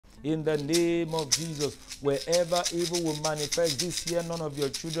in the name of Jesus. Wherever evil will manifest this year, none of your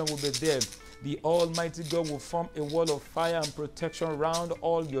children will be there. The Almighty God will form a wall of fire and protection around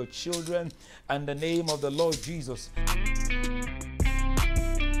all your children in the name of the Lord Jesus.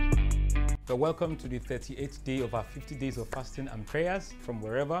 So welcome to the 38th day of our 50 days of fasting and prayers from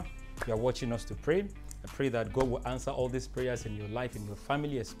wherever you are watching us to pray. I pray that God will answer all these prayers in your life, in your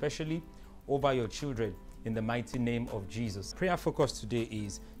family, especially over your children, in the mighty name of Jesus. Prayer focus today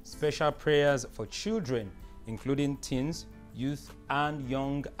is special prayers for children, including teens, youth, and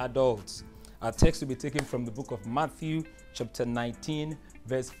young adults. Our text will be taken from the book of Matthew, chapter 19,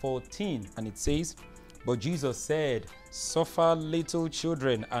 verse 14, and it says, "But Jesus said, Suffer little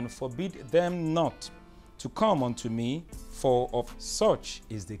children, and forbid them not to come unto me, for of such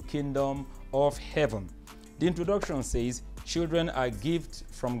is the kingdom of heaven." The introduction says, children are gifts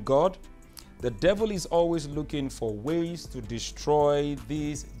from God. The devil is always looking for ways to destroy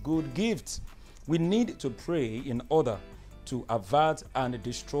these good gifts. We need to pray in order to avert and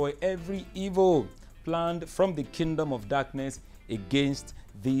destroy every evil planned from the kingdom of darkness against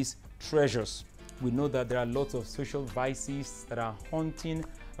these treasures. We know that there are lots of social vices that are haunting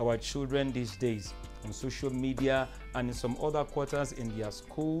our children these days on social media and in some other quarters in their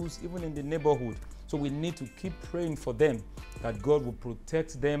schools, even in the neighborhood. So we need to keep praying for them, that God will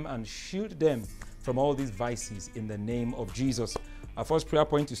protect them and shield them from all these vices in the name of Jesus. Our first prayer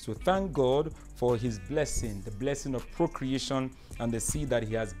point is to thank God for his blessing, the blessing of procreation and the seed that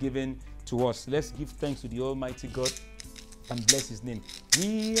he has given to us. Let's give thanks to the Almighty God and bless his name.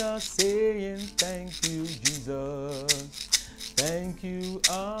 We are saying thank you, Jesus. Thank you,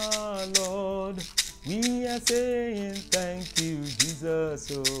 our Lord. We are saying thank you,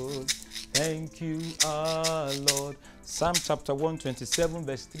 Jesus. Oh, thank you, our Lord. Psalm chapter 127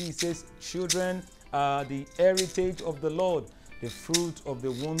 verse 3 says, children are the heritage of the Lord. The fruit of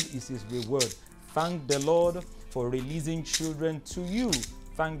the womb is his reward. Thank the Lord for releasing children to you.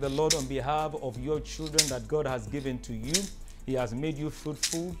 Thank the Lord on behalf of your children that God has given to you. He has made you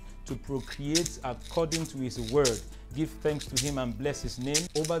fruitful to procreate according to his word. Give thanks to him and bless his name.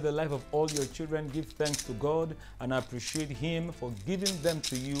 Over the life of all your children, give thanks to God and appreciate him for giving them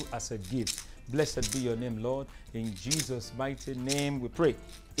to you as a gift. Blessed be your name, Lord. In Jesus' mighty name we pray.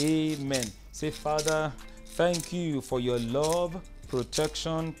 Amen. Say, Father, thank you for your love,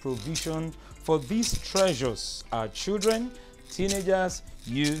 protection, provision for these treasures, our children, teenagers,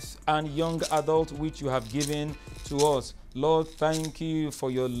 youth, and young adults which you have given to us. Lord, thank you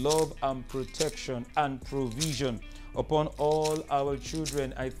for your love and protection and provision upon all our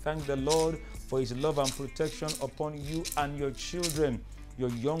children. I thank the Lord for his love and protection upon you and your children, your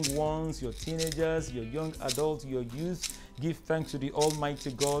young ones, your teenagers, your young adults, your youth. Give thanks to the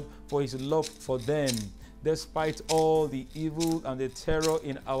Almighty God for his love for them. Despite all the evil and the terror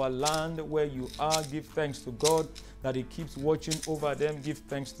in our land where you are, give thanks to God that he keeps watching over them. Give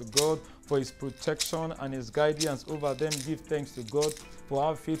thanks to God for his protection and his guidance over them. Give thanks to God for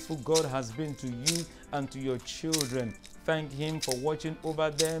how faithful God has been to you and to your children. Thank him for watching over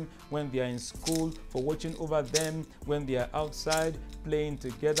them when they are in school, for watching over them when they are outside playing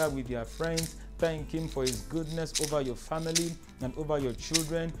together with their friends. Thank him for his goodness over your family and over your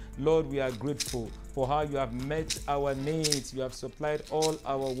children. Lord, we are grateful for how you have met our needs. You have supplied all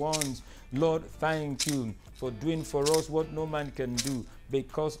our wants. Lord, thank you for doing for us what no man can do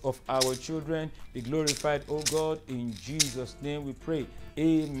because of our children. Be glorified, O God. In Jesus' name we pray.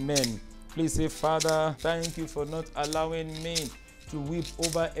 Amen. Please say, Father, thank you for not allowing me to weep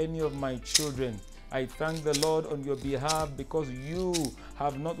over any of my children. I thank the Lord on your behalf because you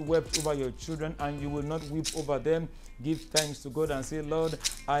have not wept over your children and you will not weep over them. Give thanks to God and say, Lord,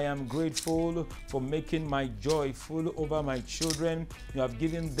 I am grateful for making my joy full over my children. You have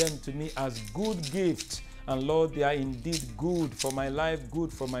given them to me as good gifts. And Lord, they are indeed good for my life,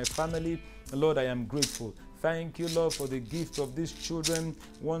 good for my family. Lord, I am grateful. Thank you, Lord, for the gift of these children.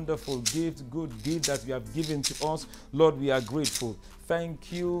 Wonderful gift, good gift that you have given to us. Lord, we are grateful.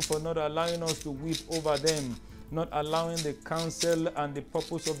 Thank you for not allowing us to weep over them, not allowing the counsel and the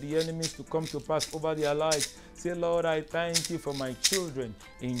purpose of the enemies to come to pass over their lives. Say, Lord, I thank you for my children.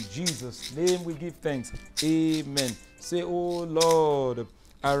 In Jesus' name we give thanks. Amen. Say, oh Lord,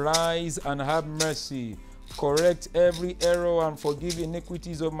 arise and have mercy. Correct every error and forgive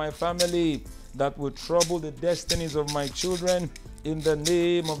iniquities of my family that will trouble the destinies of my children. In the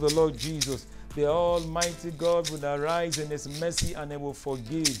name of the Lord Jesus, the Almighty God will arise in his mercy and he will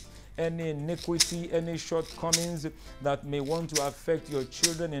forgive any iniquity, any shortcomings that may want to affect your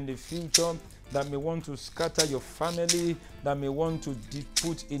children in the future, that may want to scatter your family, that may want to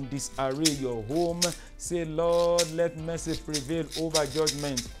put in disarray your home. Say, Lord, let mercy prevail over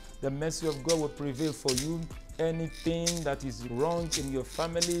judgment. The mercy of God will prevail for you. Anything that is wrong in your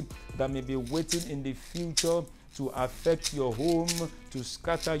family that may be waiting in the future to affect your home, to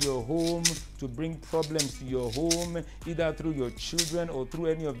scatter your home, to bring problems to your home, either through your children or through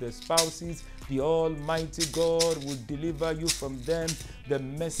any of the spouses, the Almighty God will deliver you from them. The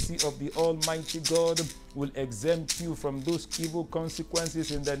mercy of the Almighty God will exempt you from those evil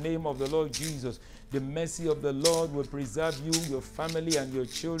consequences in the name of the Lord Jesus. The mercy of the Lord will preserve you, your family, and your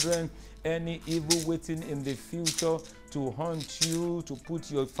children. Any evil waiting in the future to haunt you, to put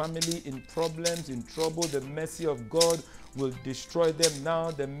your family in problems, in trouble, the mercy of God will destroy them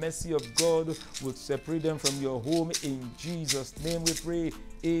now. The mercy of God will separate them from your home. In Jesus' name we pray.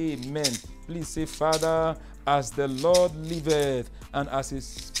 Amen. Please say, Father, as the Lord liveth and as his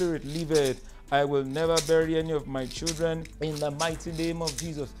Spirit liveth, I will never bury any of my children in the mighty name of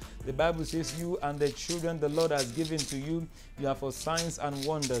Jesus. The Bible says you and the children the Lord has given to you, you are for signs and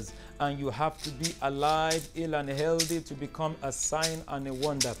wonders. And you have to be alive, ill and healthy to become a sign and a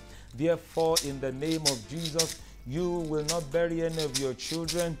wonder. Therefore, in the name of Jesus, you will not bury any of your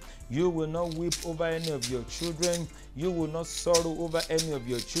children. You will not weep over any of your children. You will not sorrow over any of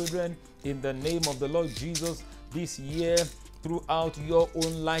your children. In the name of the Lord Jesus, this year, throughout your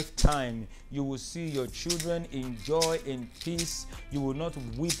own lifetime, you will see your children in joy, in peace. You will not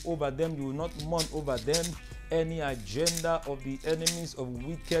weep over them. You will not mourn over them. Any agenda of the enemies of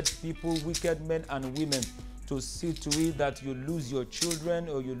wicked people, wicked men and women, to see to it that you lose your children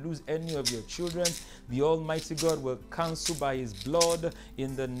or you lose any of your children, the Almighty God will cancel by his blood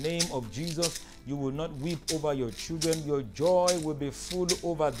in the name of Jesus. You will not weep over your children. Your joy will be full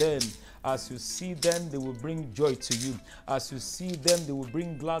over them. As you see them, they will bring joy to you. As you see them, they will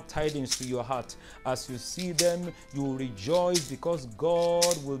bring glad tidings to your heart. As you see them, you will rejoice because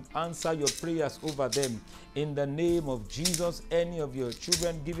God will answer your prayers over them. In the name of Jesus, any of your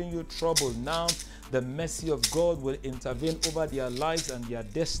children giving you trouble now, the mercy of God will intervene over their lives and their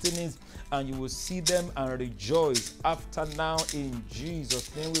destinies, and you will see them and rejoice after now. In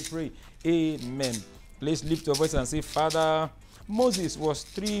Jesus' name we pray. Amen. Please lift your voice and say, Father, Moses was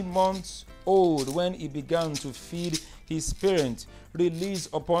 3 months old when he began to feed his parents. Release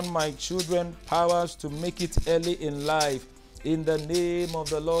upon my children powers to make it early in life. In the name of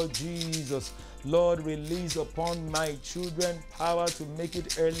the Lord Jesus, Lord, release upon my children power to make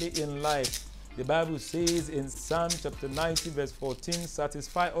it early in life. The Bible says in Psalm chapter 90 verse 14,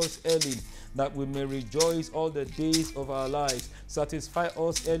 satisfy us early that we may rejoice all the days of our lives. Satisfy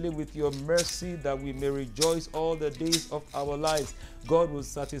us early with your mercy that we may rejoice all the days of our lives. God will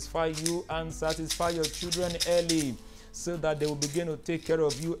satisfy you and satisfy your children early, so that they will begin to take care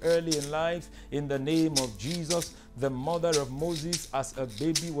of you early in life. In the name of Jesus, the mother of Moses as a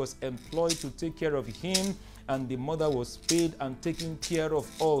baby was employed to take care of him, and the mother was paid and taken care of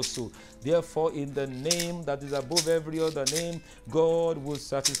also. Therefore, in the name that is above every other name, God will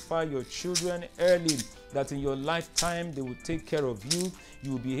satisfy your children early, that in your lifetime they will take care of you.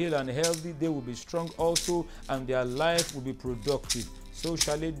 You will be healed and healthy. They will be strong also, and their life will be productive. So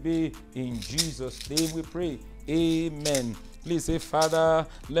shall it be. In Jesus' name we pray. Amen. Please say, Father,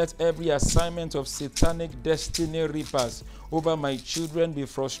 let every assignment of satanic destiny reapers over my children be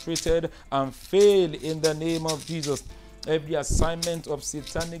frustrated and fail in the name of Jesus. Every assignment of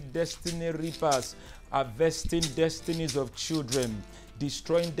satanic destiny reapers harvesting destinies of children,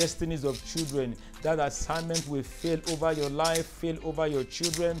 destroying destinies of children, that assignment will fail over your life, fail over your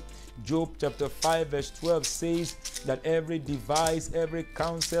children. Job chapter 5 verse 12 says that every device, every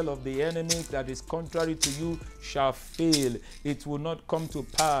counsel of the enemy that is contrary to you shall fail. It will not come to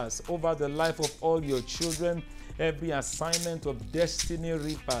pass over the life of all your children. Every assignment of destiny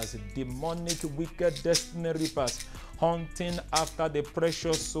reapers, demonic, wicked destiny reapers, hunting after the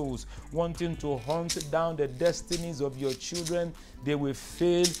precious souls, wanting to hunt down the destinies of your children, they will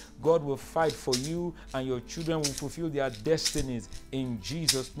fail. God will fight for you, and your children will fulfill their destinies. In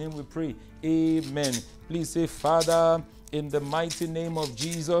Jesus' name we pray. Amen. Please say, Father, in the mighty name of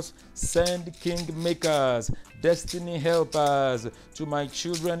Jesus, send kingmakers, destiny helpers to my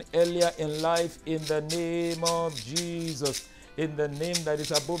children earlier in life, in the name of Jesus. In the name that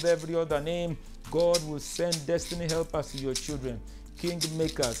is above every other name, God will send destiny helpers to your children,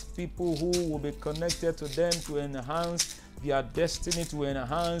 kingmakers, people who will be connected to them to enhance their destiny, to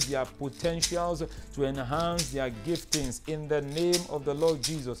enhance their potentials, to enhance their giftings. In the name of the Lord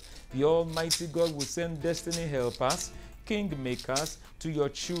Jesus, the Almighty God will send destiny helpers, kingmakers to your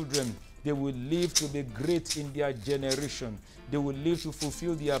children. They will live to be great in their generation. They will live to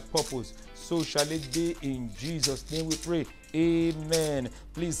fulfill their purpose. So shall it be. In Jesus' name we pray. Amen.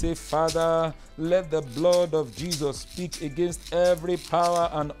 Please say, Father, let the blood of Jesus speak against every power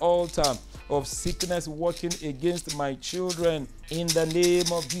and altar of sickness working against my children in the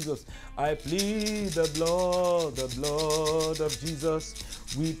name of Jesus. I plead the blood of Jesus.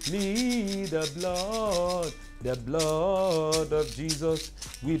 We plead the blood of Jesus.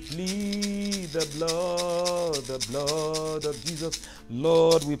 We plead the blood of Jesus.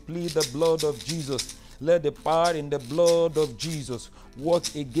 Lord, we plead the blood of Jesus. Let the power in the blood of Jesus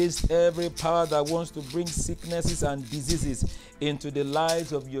work against every power that wants to bring sicknesses and diseases into the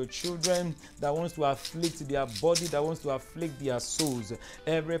lives of your children, that wants to afflict their body, that wants to afflict their souls.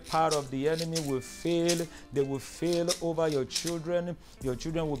 Every power of the enemy will fail. They will fail over your children. Your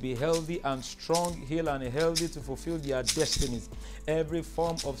children will be healthy and strong, healed and healthy to fulfill their destinies. Every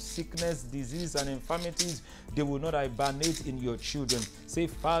form of sickness, disease, and infirmities, they will not hibernate in your children. Say,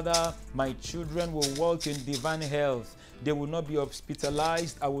 Father, my children will walk in divine health. They will not be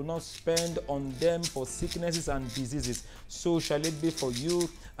hospitalized. I will not spend on them for sicknesses and diseases. So shall it be for you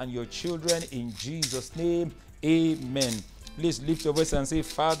and your children in Jesus' name. Amen. Please lift your voice and say,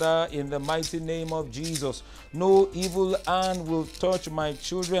 Father, in the mighty name of Jesus, no evil hand will touch my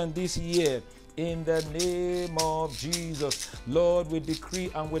children this year. In the name of Jesus, Lord, we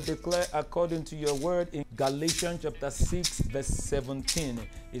decree and we declare according to your word in Galatians chapter 6, verse 17.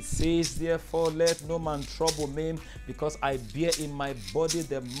 It says, therefore, let no man trouble me, because I bear in my body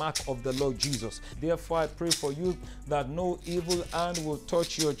the mark of the Lord Jesus. Therefore, I pray for you that no evil hand will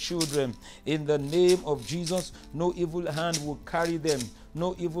touch your children. In the name of Jesus, no evil hand will carry them.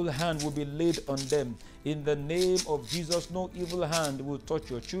 No evil hand will be laid on them. In the name of Jesus, no evil hand will touch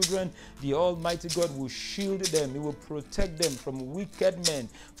your children. The Almighty God will shield them. He will protect them from wicked men,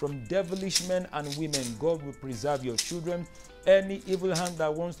 from devilish men and women. God will preserve your children. Any evil hand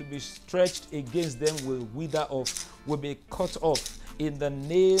that wants to be stretched against them will wither off, will be cut off. In the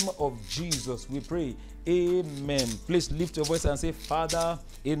name of Jesus, we pray. Amen. Please lift your voice and say, Father,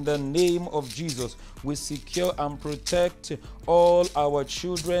 in the name of Jesus, we secure and protect all our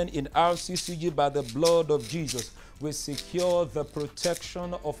children in RCCG by the blood of Jesus. We secure the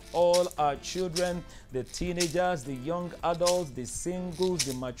protection of all our children, the teenagers, the young adults, the singles,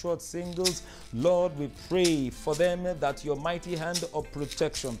 the matured singles. Lord, we pray for them that your mighty hand of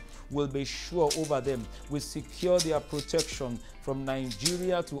protection will be sure over them. We secure their protection from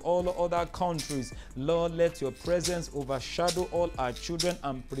Nigeria to all other countries. Lord, let your presence overshadow all our children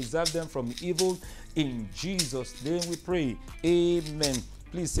and preserve them from evil. In Jesus' name we pray. Amen.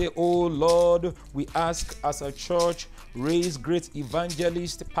 Please say, oh Lord, we ask as a church, raise great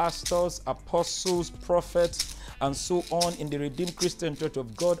evangelists, pastors, apostles, prophets, and so on in the Redeemed Christian Church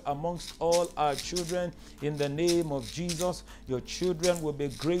of God amongst all our children. In the name of Jesus, your children will be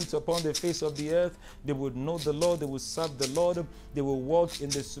great upon the face of the earth. They will know the Lord. They will serve the Lord. They will walk in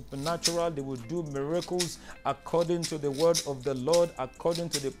the supernatural. They will do miracles according to the word of the Lord, according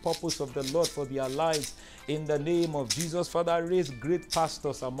to the purpose of the Lord for their lives. In the name of Jesus, Father, raise great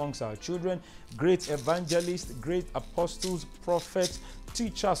pastors amongst our children, great evangelists, great apostles, prophets,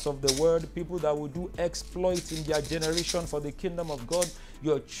 teachers of the word, people that will do exploits in their generation for the kingdom of God.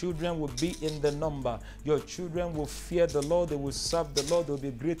 Your children will be in the number. Your children will fear the Lord. They will serve the Lord. They will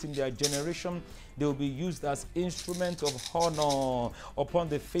be great in their generation. They will be used as instruments of honor upon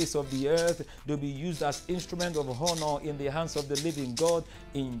the face of the earth. They will be used as instruments of honor in the hands of the living God.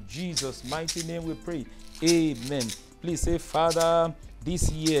 In Jesus' mighty name we pray. Amen. Please say, Father,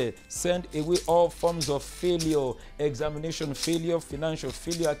 this year, send away all forms of failure, examination failure, financial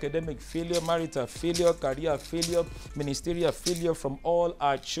failure, academic failure, marital failure, career failure, ministerial failure from all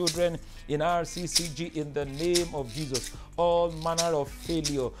our children in RCCG in the name of Jesus. All manner of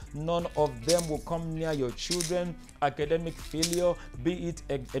failure, none of them will come near your children. Academic failure, be it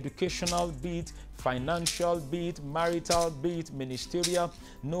educational, be it financial, be it marital, be it ministerial,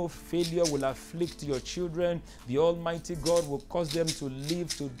 no failure will afflict your children. The Almighty God will cause them to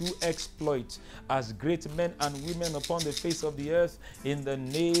live to do exploits as great men and women upon the face of the earth. In the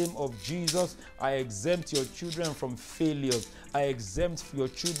name of Jesus, I exempt your children from failures. I exempt your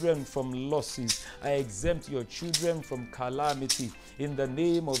children from losses. I exempt your children from calamity. In the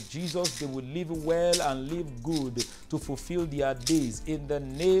name of Jesus, they will live well and live good to fulfill their days. In the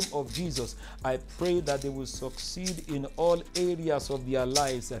name of Jesus, I pray that they will succeed in all areas of their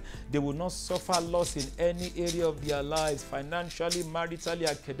lives. They will not suffer loss in any area of their lives, financially, maritally,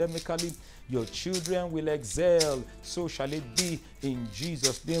 academically. Your children will excel. So shall it be. In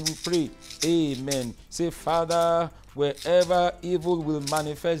Jesus' name we pray. Amen. Say, Father, wherever evil will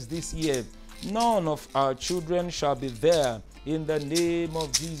manifest this year, none of our children shall be there. In the name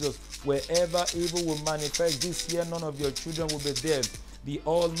of Jesus, Wherever evil will manifest this year, none of your children will be there. The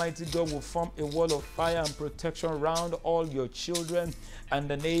Almighty God will form a wall of fire and protection around all your children and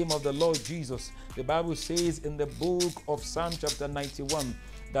the name of the Lord Jesus. The Bible says in the book of Psalm chapter 91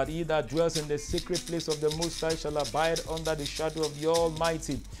 that he that dwells in the secret place of the Most High shall abide under the shadow of the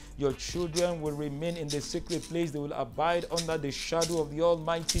Almighty. Your children will remain in the secret place. They will abide under the shadow of the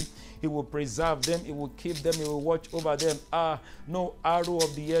Almighty. He will preserve them. He will keep them. He will watch over them. No arrow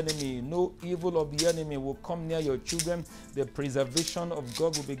of the enemy, no evil of the enemy will come near your children. The preservation of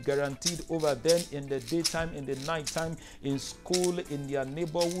God will be guaranteed over them in the daytime, in the nighttime, in school, in their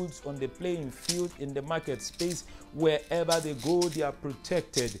neighborhoods, on the playing field, in the market space. Wherever they go, they are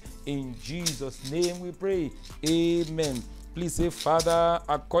protected. In Jesus' name we pray. Amen. Please say, Father,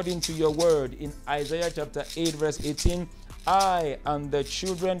 according to your word in Isaiah chapter 8 verse 18, I and the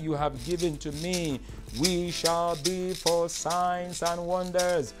children you have given to me, we shall be for signs and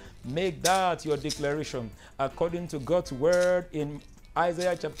wonders. Make that your declaration. According to God's word in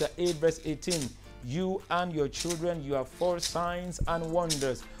Isaiah chapter 8 verse 18, you and your children, you are for signs and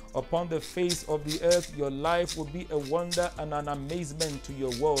wonders. Upon the face of the earth, your life will be a wonder and an amazement to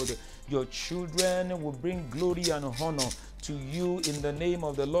your world. Your children will bring glory and honor to you in the name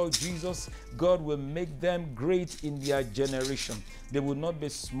of the Lord Jesus. God will make them great in their generation. They will not be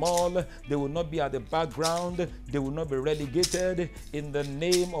small. They will not be at the background. They will not be relegated. In the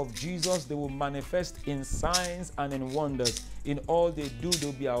name of Jesus, they will manifest in signs and in wonders. In all they do, they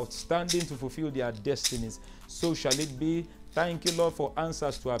will be outstanding to fulfill their destinies. So shall it be. Thank you, Lord, for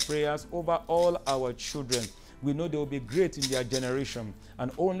answers to our prayers over all our children. We know they will be great in their generation,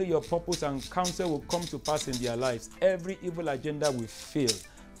 and only your purpose and counsel will come to pass in their lives. Every evil agenda will fail.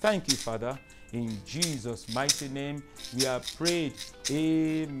 Thank you, Father. In Jesus' mighty name, we have prayed.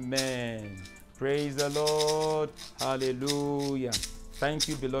 Amen. Praise the Lord. Hallelujah. Thank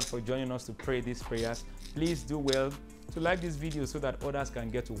you, beloved, for joining us to pray these prayers. Please do well to like this video so that others can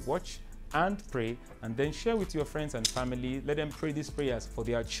get to watch and pray, and then share with your friends and family. Let them pray these prayers for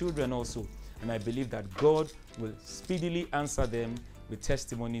their children also. And I believe that God will speedily answer them with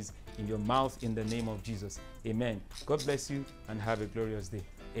testimonies in your mouth in the name of Jesus. Amen. God bless you and have a glorious day.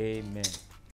 Amen.